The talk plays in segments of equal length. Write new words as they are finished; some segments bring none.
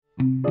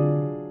So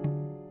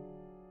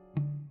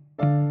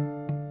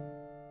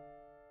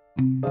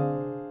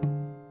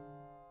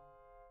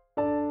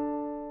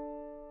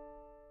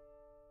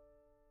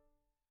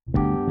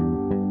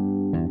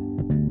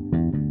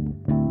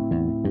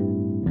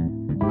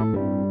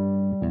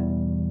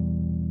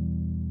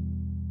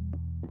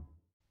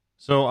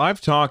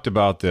I've talked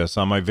about this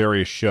on my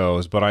various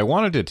shows, but I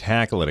wanted to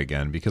tackle it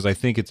again because I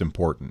think it's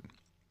important.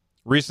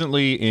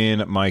 Recently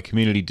in my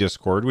community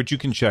Discord, which you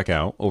can check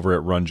out over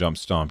at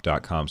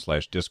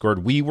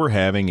runjumpstomp.com/Discord, we were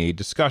having a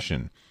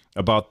discussion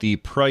about the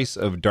price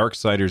of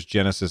Darksiders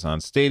Genesis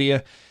on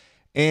Stadia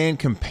and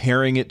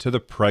comparing it to the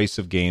price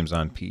of games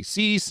on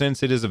PC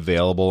since it is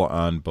available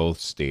on both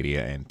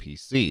Stadia and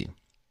PC.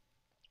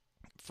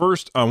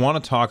 First, I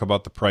want to talk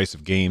about the price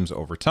of games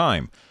over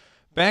time.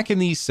 Back in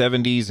the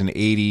 70s and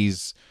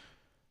 80s,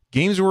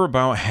 games were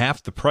about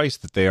half the price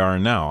that they are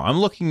now. I'm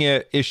looking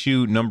at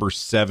issue number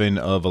 7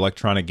 of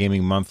Electronic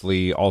Gaming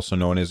Monthly, also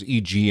known as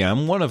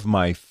EGM, one of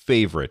my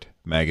favorite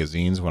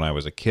magazines when I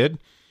was a kid.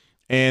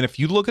 And if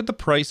you look at the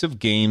price of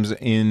games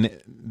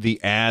in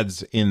the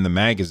ads in the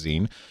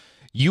magazine,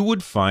 you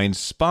would find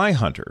Spy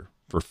Hunter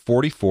for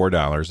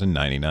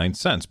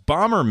 $44.99.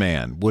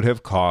 Bomberman would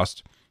have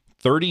cost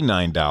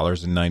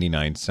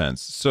 $39.99.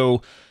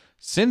 So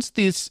since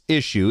this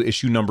issue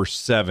number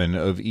 7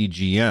 of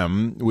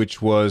EGM,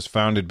 which was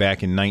founded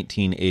back in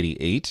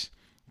 1988,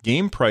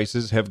 game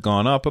prices have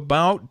gone up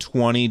about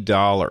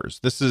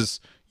 $20. This is,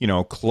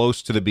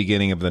 close to the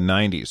beginning of the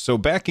 90s. So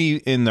back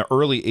in the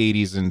early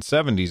 80s and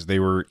 70s, they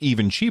were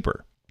even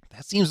cheaper.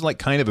 That seems like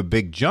kind of a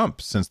big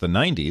jump since the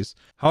 90s.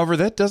 However,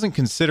 that doesn't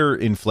consider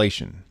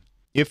inflation.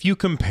 If you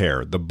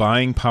compare the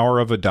buying power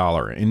of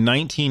 $1 in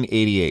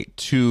 1988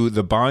 to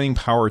the buying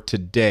power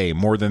today,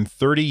 more than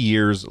 30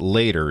 years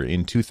later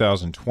in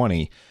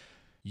 2020,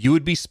 you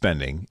would be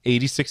spending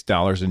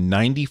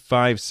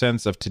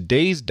 $86.95 of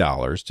today's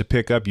dollars to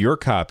pick up your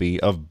copy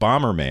of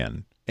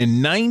Bomberman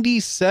and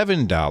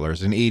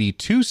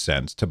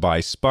 $97.82 to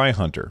buy Spy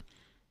Hunter.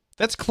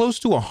 That's close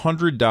to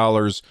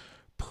 $100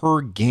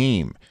 per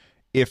game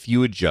if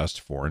you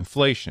adjust for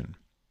inflation.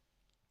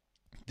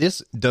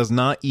 This does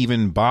not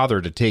even bother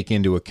to take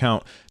into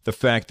account the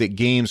fact that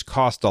games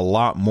cost a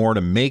lot more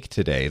to make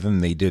today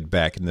than they did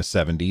back in the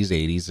 70s,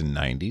 80s, and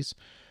 90s.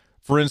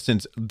 For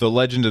instance, The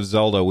Legend of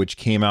Zelda, which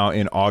came out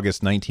in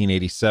August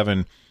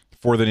 1987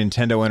 for the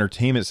Nintendo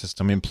Entertainment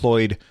System,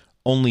 employed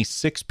only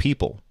 6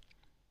 people.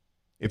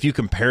 If you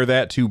compare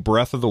that to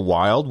Breath of the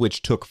Wild,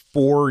 which took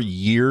 4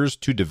 years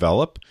to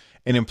develop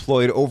and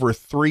employed over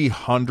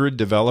 300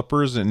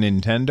 developers at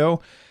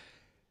Nintendo,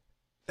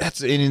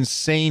 that's an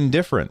insane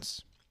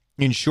difference.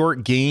 In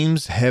short,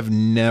 games have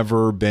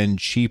never been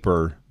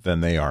cheaper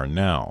than they are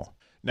now.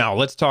 Now,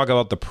 let's talk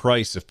about the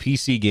price of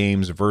PC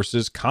games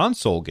versus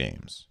console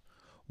games.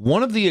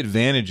 One of the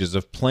advantages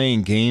of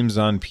playing games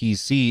on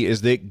PC is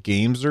that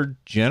games are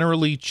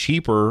generally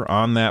cheaper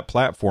on that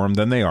platform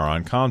than they are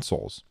on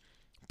consoles.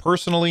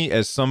 Personally,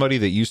 as somebody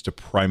that used to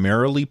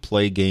primarily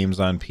play games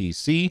on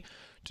PC,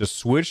 to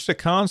switch to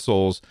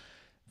consoles,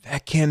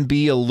 that can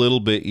be a little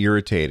bit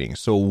irritating.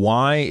 So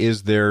why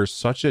is there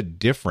such a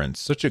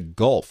difference, such a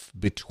gulf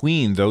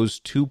between those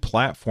two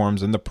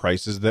platforms and the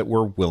prices that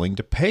we're willing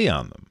to pay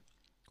on them?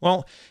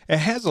 Well, it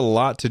has a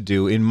lot to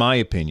do, in my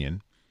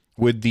opinion,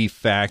 with the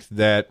fact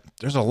that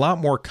there's a lot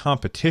more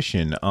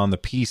competition on the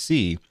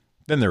PC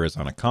than there is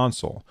on a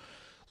console.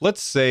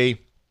 Let's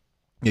say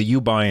that you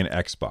buy an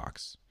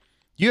Xbox.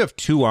 You have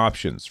 2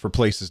 options for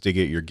places to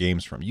get your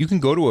games from. You can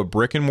go to a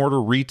brick and mortar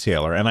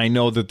retailer, and I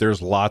know that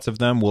there's lots of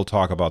them. We'll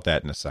talk about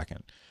that in a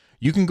second.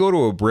 You can go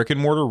to a brick and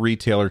mortar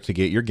retailer to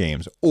get your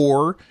games,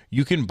 or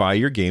you can buy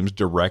your games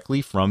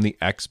directly from the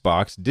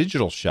Xbox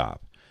digital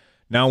shop.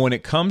 Now, when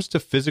it comes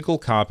to physical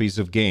copies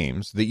of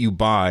games that you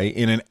buy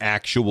in an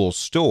actual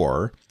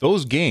store,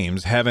 those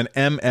games have an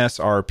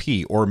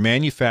MSRP, or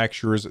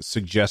manufacturer's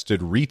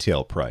suggested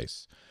retail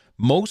price.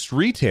 Most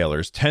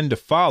retailers tend to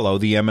follow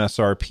the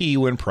MSRP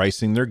when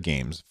pricing their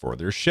games for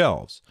their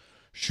shelves.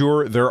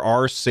 Sure, there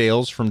are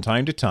sales from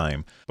time to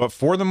time, but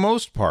for the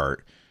most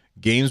part,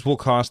 games will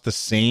cost the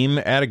same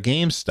at a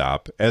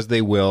GameStop as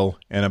they will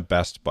in a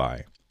Best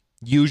Buy.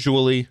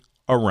 Usually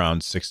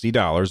around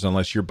 $60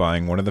 unless you're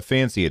buying one of the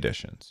fancy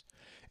editions.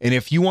 And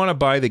if you want to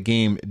buy the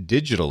game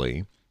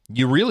digitally,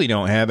 you really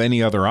don't have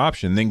any other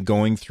option than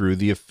going through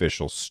the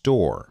official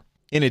store.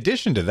 In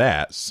addition to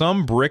that,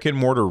 some brick and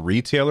mortar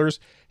retailers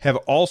have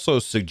also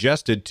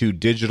suggested to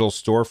digital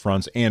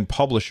storefronts and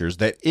publishers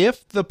that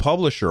if the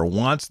publisher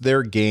wants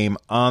their game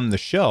on the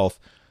shelf,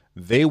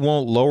 they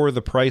won't lower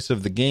the price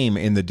of the game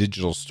in the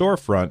digital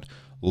storefront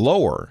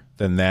lower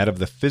than that of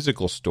the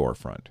physical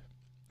storefront.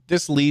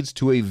 This leads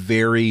to a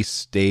very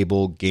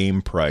stable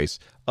game price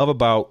of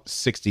about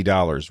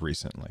 $60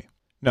 recently.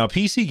 Now,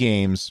 PC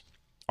games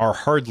are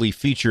hardly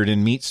featured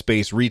in meat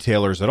space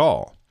retailers at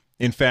all.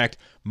 In fact,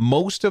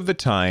 most of the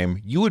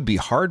time, you would be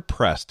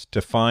hard-pressed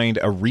to find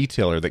a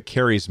retailer that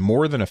carries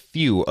more than a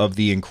few of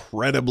the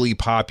incredibly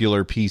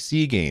popular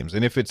PC games.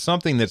 And if it's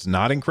something that's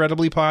not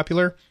incredibly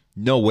popular,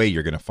 no way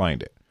you're going to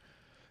find it.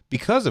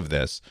 Because of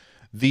this,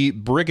 The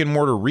brick and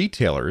mortar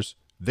retailers,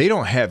 they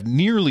don't have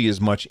nearly as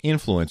much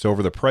influence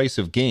over the price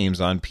of games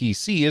on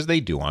PC as they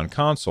do on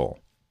console.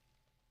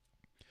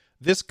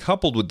 This,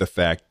 coupled with the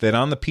fact that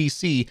on the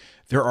PC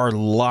there are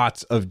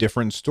lots of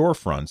different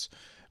storefronts,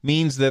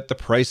 means that the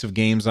price of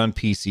games on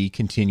PC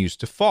continues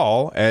to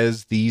fall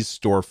as these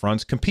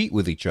storefronts compete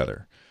with each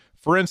other.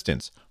 For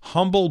instance,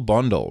 Humble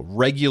Bundle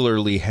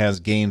regularly has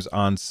games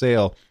on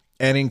sale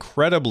at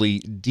incredibly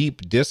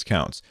deep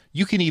discounts.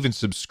 You can even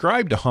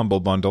subscribe to Humble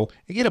Bundle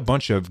and get a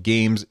bunch of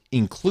games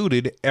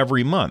included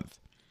every month.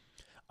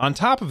 On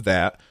top of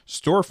that,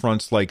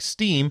 storefronts like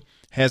Steam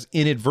has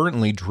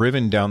inadvertently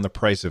driven down the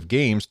price of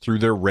games through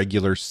their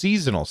regular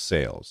seasonal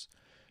sales.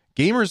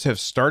 Gamers have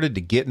started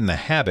to get in the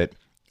habit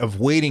of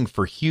waiting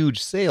for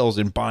huge sales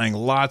and buying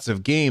lots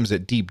of games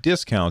at deep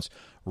discounts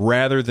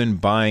rather than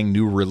buying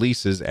new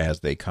releases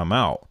as they come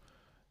out.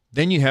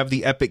 Then you have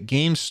the Epic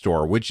Games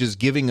Store, which is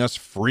giving us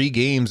free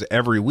games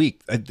every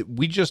week.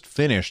 We just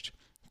finished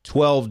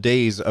 12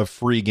 days of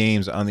free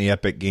games on the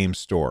Epic Games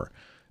Store.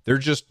 They're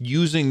just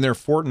using their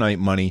Fortnite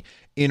money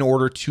in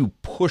order to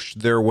push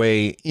their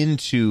way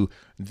into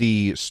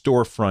the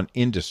storefront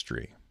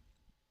industry.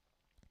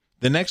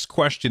 The next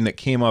question that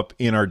came up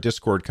in our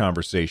Discord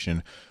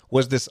conversation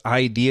was this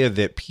idea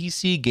that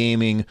PC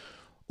gaming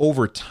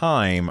over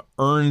time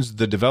earns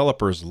the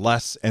developers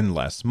less and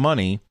less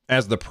money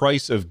as the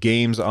price of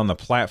games on the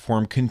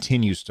platform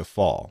continues to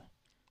fall.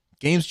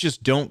 Games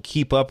just don't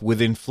keep up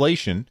with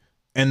inflation,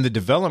 and the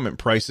development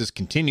prices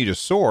continue to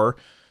soar.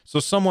 So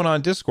someone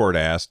on Discord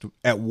asked,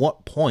 at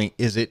what point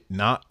is it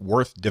not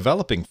worth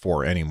developing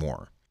for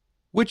anymore?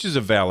 Which is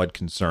a valid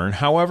concern.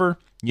 However,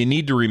 you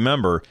need to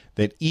remember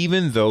that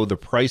even though the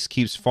price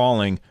keeps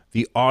falling,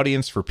 the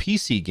audience for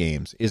PC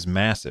games is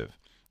massive.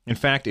 In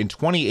fact, in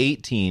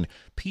 2018,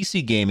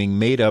 PC gaming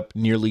made up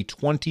nearly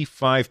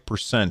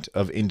 25%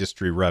 of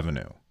industry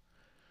revenue.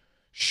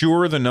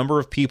 Sure, the number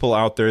of people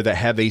out there that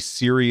have a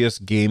serious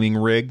gaming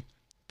rig,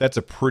 that's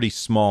a pretty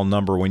small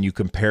number when you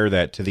compare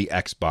that to the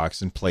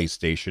Xbox and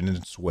PlayStation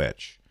and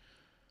Switch.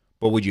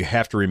 But what you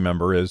have to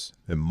remember is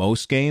that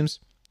most games,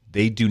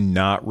 they do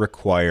not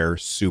require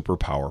super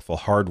powerful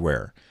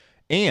hardware.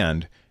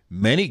 And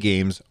many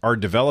games are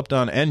developed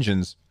on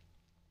engines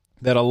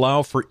that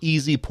allow for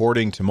easy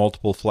porting to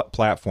multiple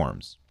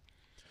platforms.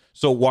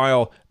 So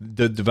while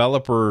the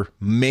developer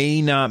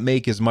may not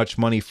make as much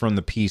money from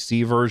the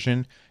PC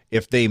version,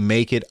 if they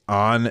make it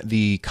on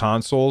the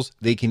consoles,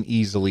 they can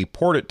easily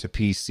port it to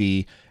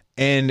PC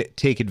and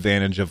take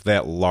advantage of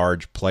that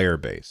large player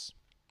base.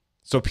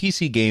 So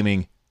PC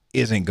gaming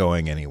isn't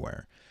going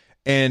anywhere.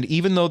 And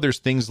even though there's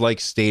things like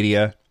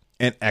Stadia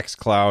and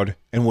xCloud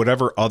and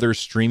whatever other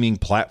streaming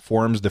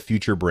platforms the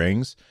future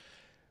brings,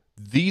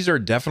 these are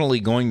definitely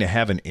going to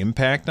have an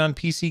impact on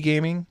PC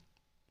gaming,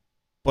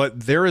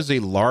 but there is a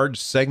large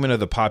segment of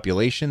the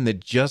population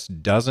that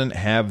just doesn't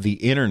have the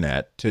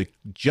internet to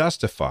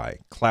justify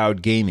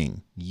cloud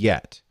gaming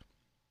yet.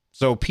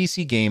 So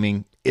PC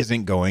gaming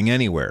isn't going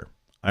anywhere.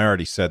 I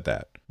already said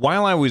that.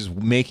 While I was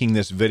making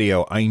this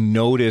video, I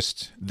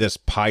noticed this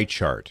pie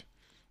chart.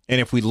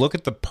 And if we look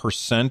at the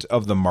percent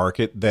of the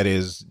market that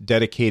is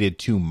dedicated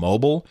to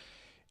mobile,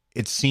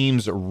 it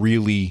seems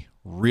really,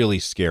 really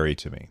scary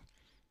to me.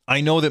 I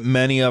know that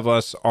many of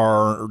us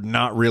are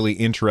not really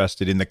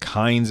interested in the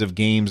kinds of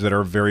games that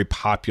are very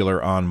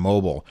popular on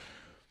mobile.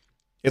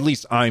 At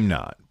least I'm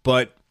not.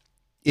 But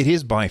it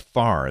is by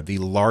far the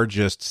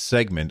largest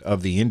segment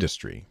of the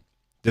industry.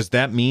 Does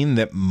that mean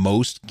that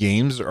most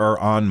games are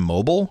on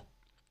mobile?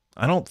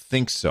 I don't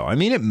think so. I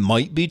mean, it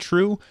might be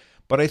true,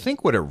 but I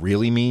think what it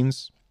really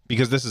means,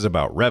 because this is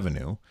about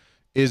revenue,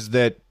 is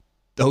that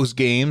those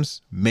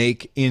games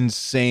make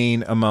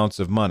insane amounts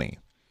of money.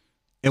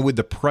 And with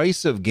the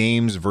price of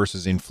games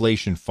versus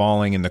inflation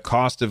falling and the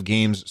cost of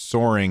games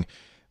soaring,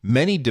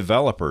 many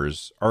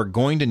developers are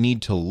going to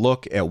need to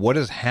look at what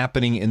is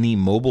happening in the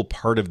mobile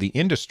part of the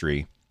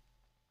industry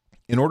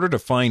in order to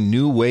find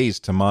new ways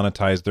to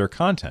monetize their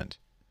content.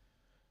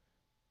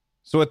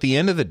 So at the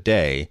end of the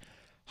day,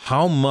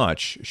 how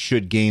much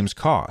should games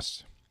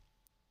cost?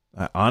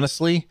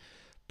 Honestly,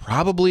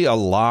 probably a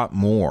lot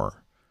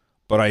more.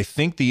 But I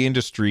think the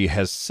industry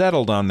has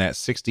settled on that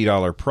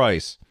 $60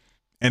 price,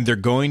 and they're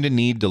going to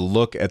need to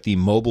look at the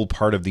mobile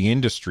part of the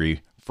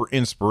industry for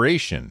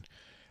inspiration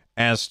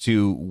as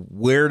to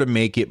where to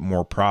make it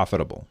more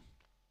profitable.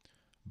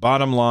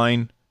 Bottom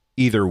line,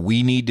 either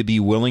we need to be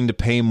willing to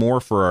pay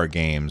more for our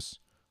games,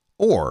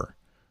 or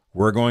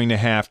we're going to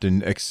have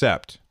to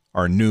accept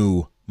our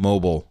new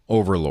mobile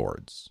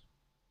overlords.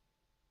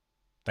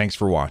 Thanks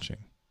for watching.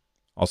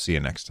 I'll see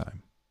you next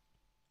time.